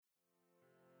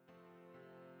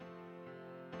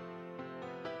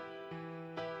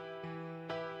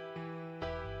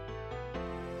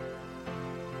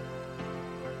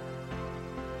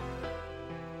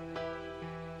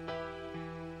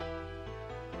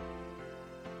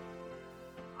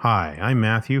Hi, I'm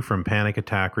Matthew from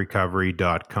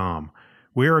PanicAttackRecovery.com.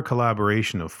 We're a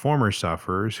collaboration of former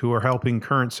sufferers who are helping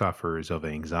current sufferers of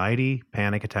anxiety,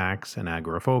 panic attacks, and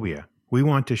agoraphobia. We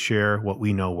want to share what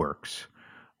we know works.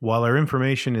 While our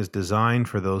information is designed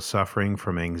for those suffering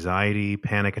from anxiety,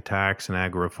 panic attacks, and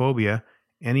agoraphobia,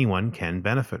 anyone can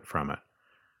benefit from it.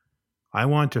 I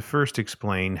want to first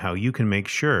explain how you can make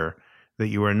sure that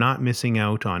you are not missing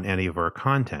out on any of our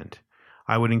content.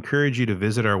 I would encourage you to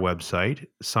visit our website,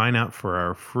 sign up for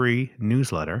our free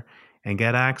newsletter, and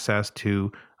get access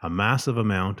to a massive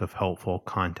amount of helpful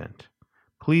content.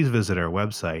 Please visit our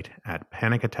website at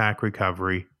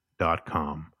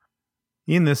panicattackrecovery.com.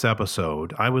 In this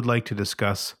episode, I would like to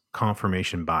discuss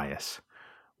confirmation bias,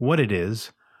 what it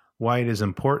is, why it is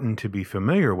important to be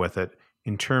familiar with it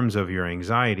in terms of your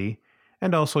anxiety,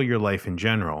 and also your life in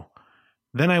general.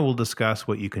 Then I will discuss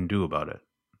what you can do about it.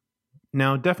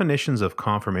 Now, definitions of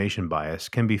confirmation bias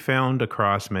can be found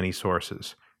across many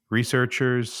sources: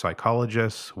 researchers,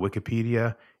 psychologists,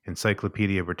 Wikipedia,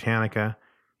 Encyclopedia Britannica,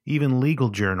 even legal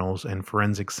journals and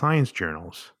forensic science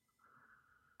journals.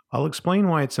 I'll explain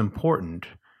why it's important,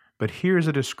 but here's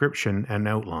a description and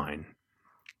outline.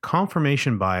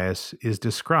 Confirmation bias is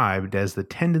described as the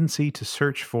tendency to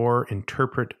search for,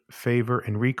 interpret, favor,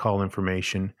 and recall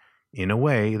information in a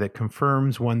way that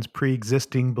confirms one's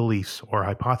pre-existing beliefs or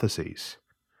hypotheses.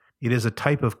 It is a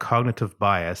type of cognitive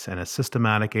bias and a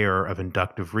systematic error of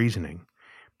inductive reasoning.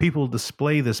 People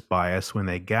display this bias when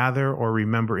they gather or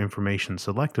remember information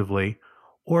selectively,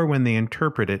 or when they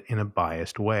interpret it in a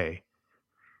biased way.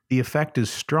 The effect is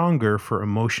stronger for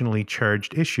emotionally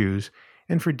charged issues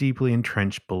and for deeply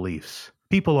entrenched beliefs.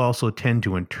 People also tend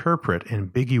to interpret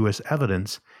ambiguous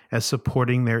evidence as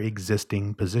supporting their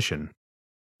existing position.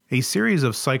 A series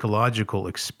of psychological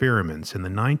experiments in the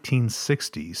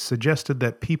 1960s suggested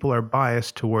that people are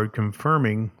biased toward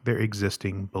confirming their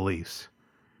existing beliefs.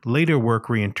 Later work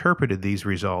reinterpreted these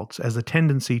results as a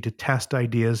tendency to test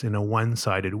ideas in a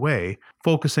one-sided way,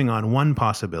 focusing on one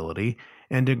possibility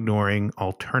and ignoring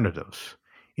alternatives.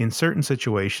 In certain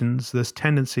situations, this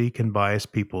tendency can bias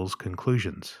people's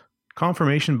conclusions.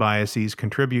 Confirmation biases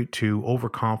contribute to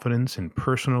overconfidence in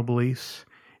personal beliefs,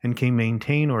 and can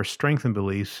maintain or strengthen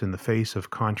beliefs in the face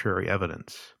of contrary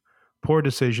evidence. Poor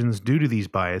decisions due to these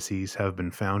biases have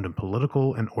been found in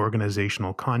political and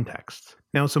organizational contexts.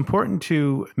 Now, it's important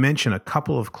to mention a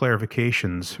couple of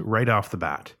clarifications right off the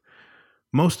bat.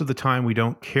 Most of the time, we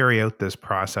don't carry out this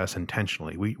process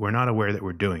intentionally. We're not aware that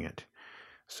we're doing it.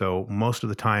 So most of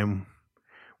the time,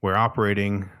 we're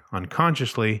operating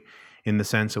unconsciously in the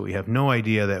sense that we have no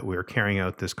idea that we're carrying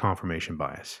out this confirmation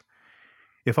bias.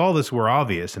 If all this were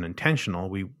obvious and intentional,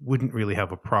 we wouldn't really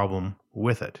have a problem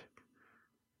with it.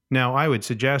 Now, I would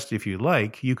suggest, if you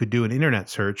like, you could do an internet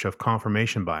search of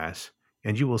confirmation bias,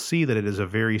 and you will see that it is a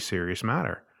very serious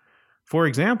matter. For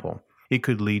example, it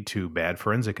could lead to bad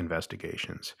forensic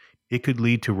investigations. It could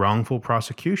lead to wrongful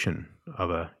prosecution of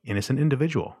an innocent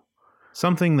individual.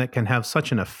 Something that can have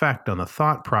such an effect on the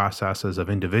thought processes of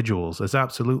individuals is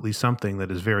absolutely something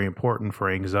that is very important for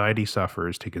anxiety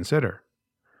sufferers to consider.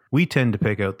 We tend to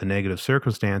pick out the negative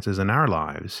circumstances in our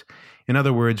lives. In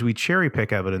other words, we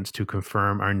cherry-pick evidence to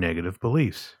confirm our negative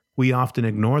beliefs. We often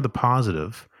ignore the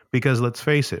positive because, let's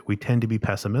face it, we tend to be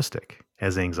pessimistic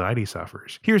as anxiety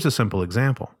sufferers. Here's a simple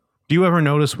example. Do you ever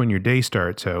notice when your day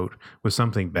starts out with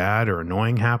something bad or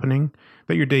annoying happening,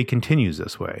 that your day continues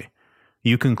this way?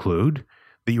 You conclude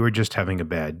that you are just having a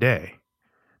bad day.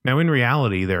 Now, in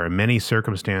reality, there are many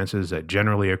circumstances that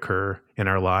generally occur in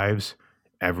our lives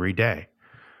every day.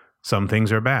 Some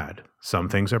things are bad, some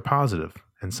things are positive,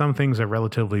 and some things are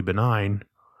relatively benign.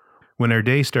 When our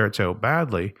day starts out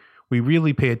badly, we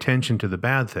really pay attention to the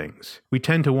bad things. We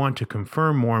tend to want to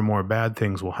confirm more and more bad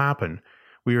things will happen.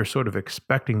 We are sort of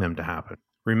expecting them to happen.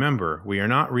 Remember, we are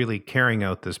not really carrying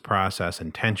out this process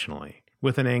intentionally.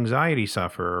 With an anxiety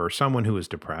sufferer or someone who is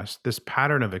depressed, this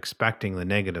pattern of expecting the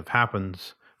negative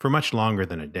happens for much longer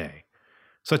than a day.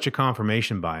 Such a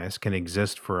confirmation bias can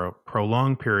exist for a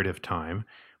prolonged period of time,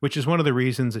 which is one of the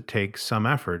reasons it takes some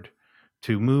effort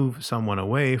to move someone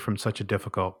away from such a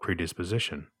difficult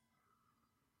predisposition.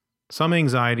 Some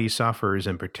anxiety sufferers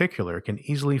in particular can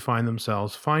easily find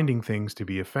themselves finding things to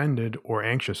be offended or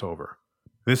anxious over.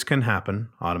 This can happen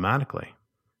automatically.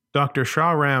 Dr.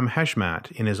 Shahram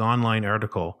Heshmat, in his online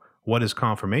article, What is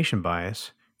Confirmation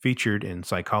Bias?, featured in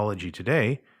Psychology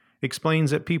Today, explains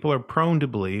that people are prone to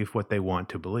believe what they want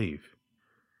to believe.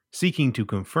 Seeking to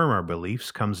confirm our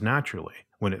beliefs comes naturally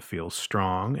when it feels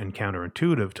strong and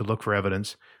counterintuitive to look for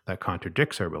evidence that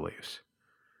contradicts our beliefs.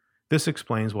 This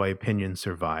explains why opinions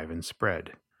survive and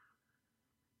spread.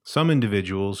 Some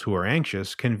individuals who are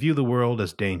anxious can view the world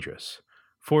as dangerous.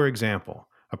 For example,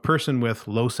 a person with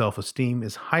low self-esteem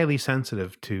is highly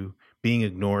sensitive to being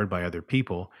ignored by other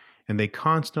people, and they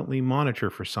constantly monitor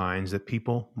for signs that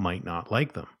people might not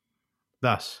like them.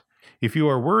 Thus, if you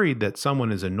are worried that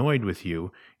someone is annoyed with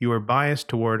you, you are biased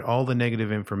toward all the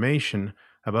negative information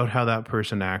about how that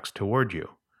person acts toward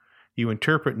you. You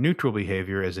interpret neutral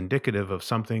behavior as indicative of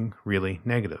something really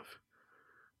negative.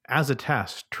 As a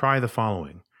test, try the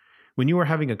following. When you are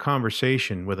having a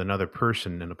conversation with another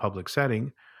person in a public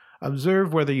setting,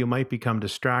 observe whether you might become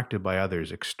distracted by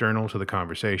others external to the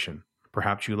conversation.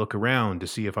 Perhaps you look around to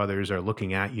see if others are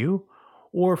looking at you,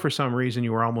 or for some reason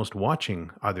you are almost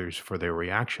watching others for their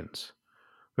reactions.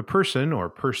 The person or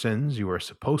persons you are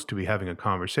supposed to be having a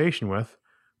conversation with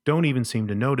don't even seem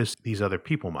to notice these other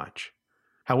people much.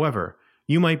 However,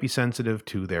 you might be sensitive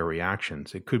to their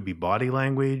reactions. It could be body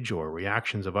language or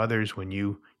reactions of others when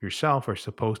you yourself are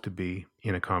supposed to be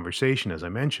in a conversation, as I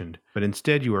mentioned, but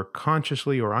instead you are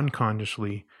consciously or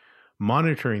unconsciously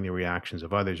monitoring the reactions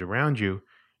of others around you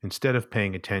instead of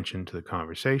paying attention to the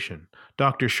conversation.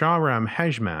 Dr. Shahram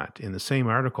Heshmat, in the same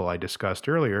article I discussed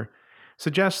earlier,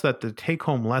 suggests that the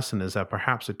take-home lesson is that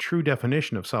perhaps a true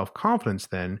definition of self-confidence,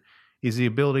 then, is the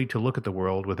ability to look at the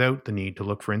world without the need to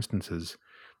look for instances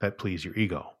that please your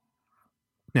ego.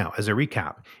 Now, as a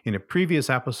recap, in a previous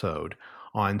episode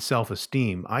on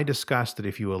self-esteem, I discussed that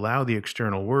if you allow the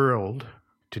external world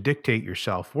to dictate your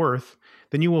self-worth,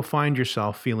 then you will find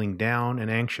yourself feeling down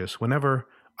and anxious whenever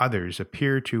others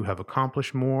appear to have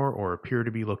accomplished more or appear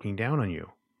to be looking down on you.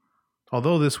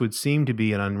 Although this would seem to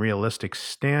be an unrealistic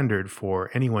standard for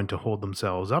anyone to hold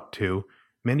themselves up to,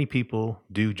 many people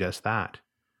do just that.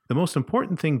 The most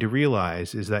important thing to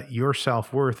realize is that your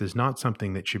self-worth is not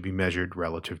something that should be measured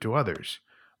relative to others.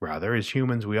 Rather, as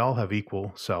humans, we all have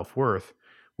equal self-worth.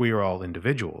 We are all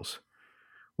individuals.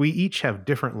 We each have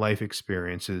different life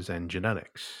experiences and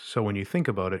genetics. So when you think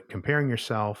about it, comparing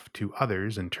yourself to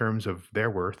others in terms of their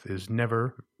worth is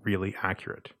never really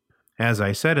accurate. As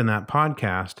I said in that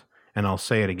podcast, and I'll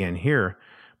say it again here,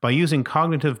 by using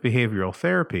cognitive behavioral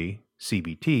therapy,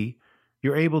 CBT,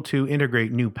 you're able to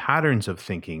integrate new patterns of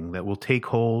thinking that will take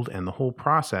hold, and the whole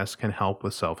process can help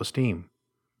with self-esteem.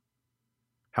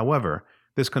 However,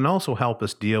 this can also help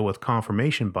us deal with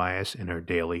confirmation bias in our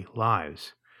daily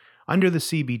lives. Under the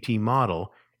CBT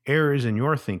model, errors in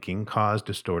your thinking cause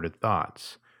distorted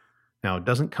thoughts. Now,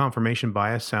 doesn't confirmation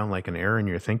bias sound like an error in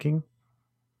your thinking?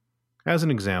 As an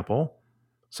example,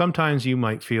 sometimes you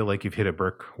might feel like you've hit a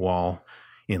brick wall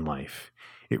in life.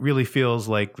 It really feels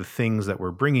like the things that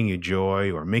were bringing you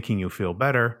joy or making you feel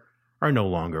better are no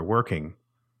longer working.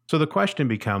 So the question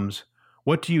becomes,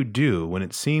 what do you do when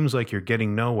it seems like you're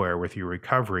getting nowhere with your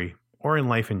recovery or in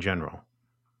life in general?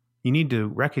 You need to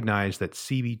recognize that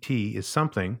CBT is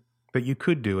something that you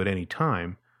could do at any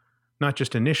time, not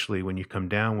just initially when you come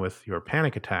down with your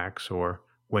panic attacks or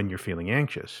when you're feeling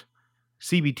anxious.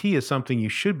 CBT is something you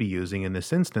should be using in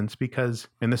this instance because,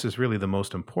 and this is really the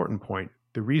most important point,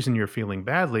 the reason you're feeling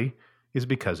badly is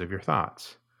because of your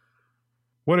thoughts.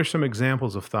 What are some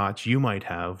examples of thoughts you might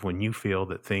have when you feel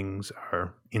that things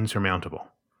are insurmountable?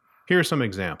 Here are some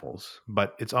examples,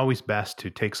 but it's always best to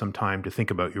take some time to think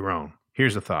about your own.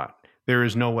 Here's a thought: there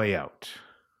is no way out.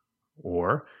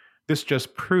 Or, this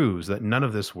just proves that none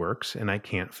of this works and I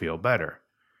can't feel better.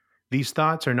 These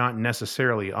thoughts are not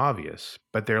necessarily obvious,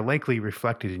 but they're likely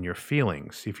reflected in your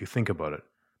feelings if you think about it.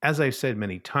 As I've said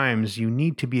many times, you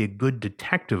need to be a good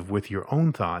detective with your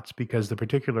own thoughts because the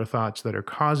particular thoughts that are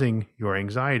causing your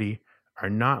anxiety are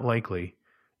not likely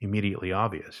immediately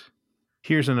obvious.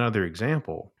 Here's another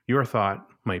example. Your thought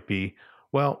might be,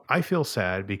 well, I feel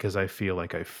sad because I feel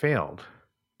like I've failed.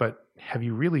 But have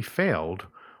you really failed,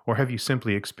 or have you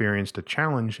simply experienced a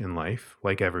challenge in life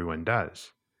like everyone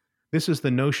does? This is the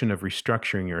notion of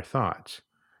restructuring your thoughts.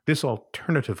 This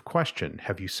alternative question,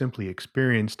 have you simply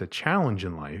experienced a challenge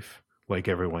in life like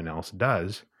everyone else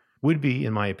does, would be,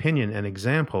 in my opinion, an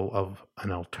example of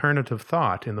an alternative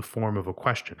thought in the form of a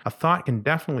question. A thought can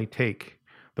definitely take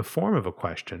the form of a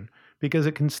question because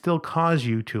it can still cause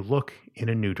you to look in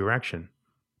a new direction.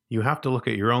 You have to look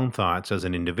at your own thoughts as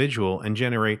an individual and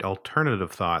generate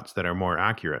alternative thoughts that are more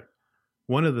accurate.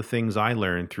 One of the things I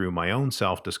learned through my own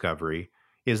self-discovery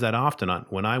is that often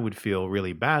when I would feel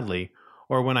really badly,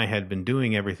 or when I had been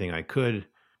doing everything I could,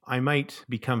 I might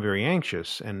become very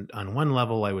anxious, and on one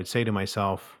level I would say to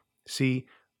myself, see,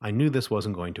 I knew this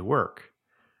wasn't going to work.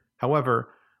 However,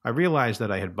 I realized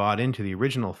that I had bought into the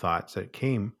original thoughts that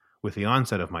came with the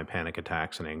onset of my panic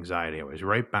attacks and anxiety. I was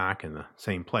right back in the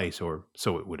same place, or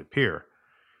so it would appear.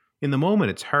 In the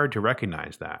moment, it's hard to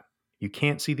recognize that. You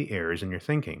can't see the errors in your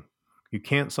thinking. You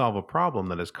can't solve a problem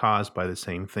that is caused by the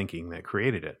same thinking that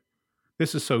created it.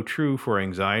 This is so true for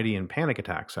anxiety and panic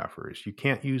attack sufferers. You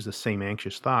can't use the same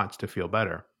anxious thoughts to feel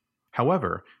better.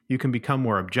 However, you can become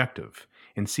more objective,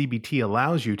 and CBT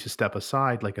allows you to step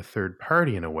aside like a third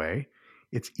party in a way.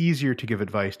 It's easier to give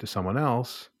advice to someone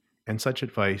else, and such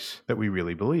advice that we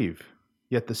really believe.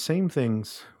 Yet the same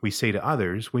things we say to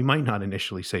others, we might not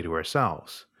initially say to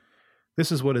ourselves.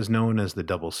 This is what is known as the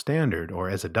double standard, or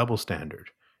as a double standard.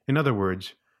 In other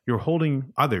words, you're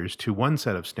holding others to one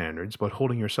set of standards, but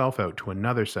holding yourself out to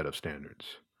another set of standards.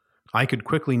 I could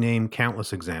quickly name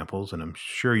countless examples, and I'm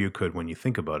sure you could when you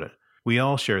think about it. We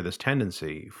all share this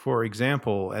tendency. For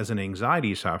example, as an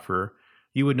anxiety sufferer,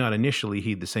 you would not initially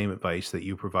heed the same advice that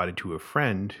you provided to a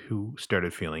friend who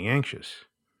started feeling anxious,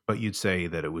 but you'd say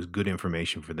that it was good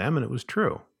information for them and it was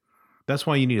true. That's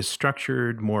why you need a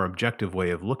structured, more objective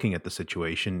way of looking at the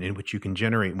situation in which you can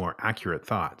generate more accurate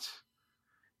thoughts.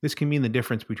 This can mean the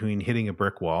difference between hitting a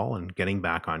brick wall and getting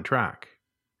back on track.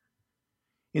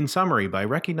 In summary, by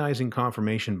recognizing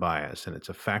confirmation bias and its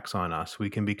effects on us, we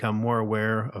can become more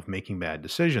aware of making bad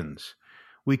decisions.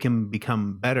 We can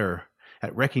become better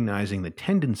at recognizing the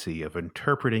tendency of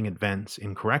interpreting events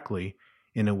incorrectly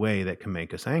in a way that can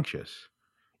make us anxious.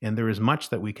 And there is much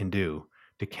that we can do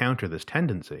to counter this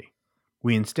tendency.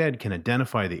 We instead can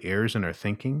identify the errors in our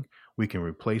thinking. We can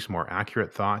replace more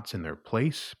accurate thoughts in their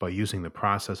place by using the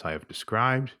process I have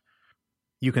described.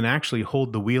 You can actually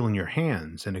hold the wheel in your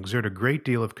hands and exert a great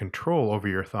deal of control over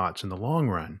your thoughts in the long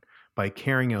run by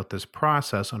carrying out this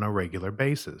process on a regular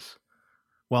basis.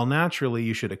 While naturally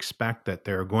you should expect that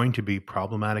there are going to be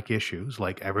problematic issues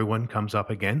like everyone comes up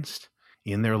against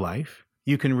in their life,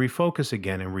 you can refocus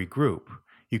again and regroup.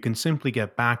 You can simply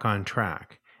get back on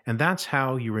track. And that's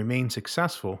how you remain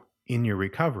successful in your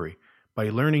recovery, by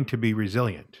learning to be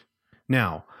resilient.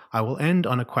 Now, I will end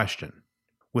on a question.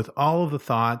 With all of the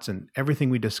thoughts and everything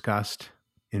we discussed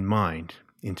in mind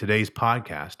in today's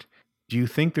podcast, do you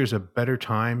think there's a better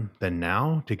time than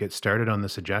now to get started on the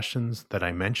suggestions that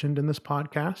I mentioned in this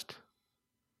podcast?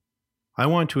 I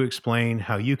want to explain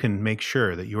how you can make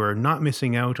sure that you are not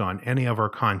missing out on any of our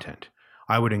content.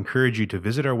 I would encourage you to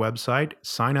visit our website,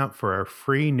 sign up for our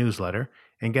free newsletter,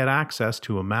 and get access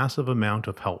to a massive amount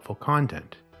of helpful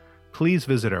content. Please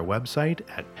visit our website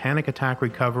at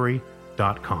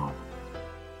panicattackrecovery.com.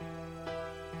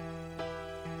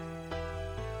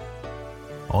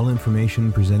 All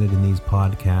information presented in these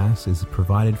podcasts is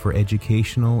provided for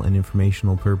educational and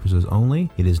informational purposes only.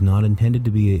 It is not intended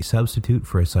to be a substitute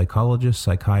for a psychologist,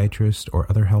 psychiatrist, or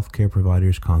other healthcare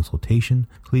provider's consultation.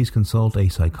 Please consult a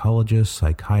psychologist,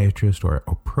 psychiatrist, or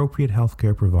appropriate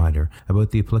healthcare provider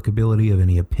about the applicability of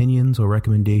any opinions or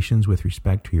recommendations with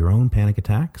respect to your own panic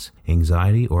attacks,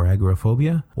 anxiety or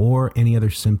agoraphobia, or any other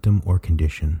symptom or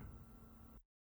condition.